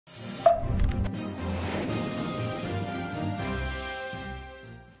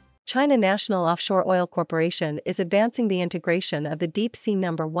China National Offshore Oil Corporation is advancing the integration of the Deep Sea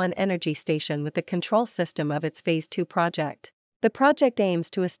No.1 energy station with the control system of its Phase 2 project. The project aims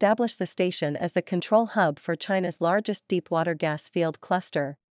to establish the station as the control hub for China's largest deepwater gas field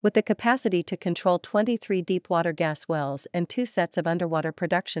cluster, with the capacity to control 23 deepwater gas wells and 2 sets of underwater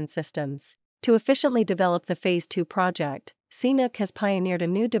production systems. To efficiently develop the Phase 2 project, CNOOC has pioneered a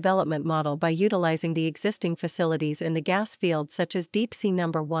new development model by utilizing the existing facilities in the gas fields such as Deep Sea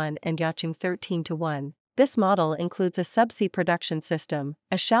No.1 and Yacheng 13-1. This model includes a subsea production system,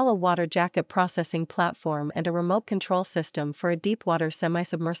 a shallow water jacket processing platform, and a remote control system for a deepwater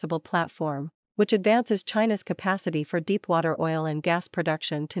semi-submersible platform, which advances China's capacity for deepwater oil and gas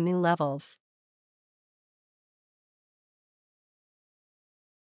production to new levels.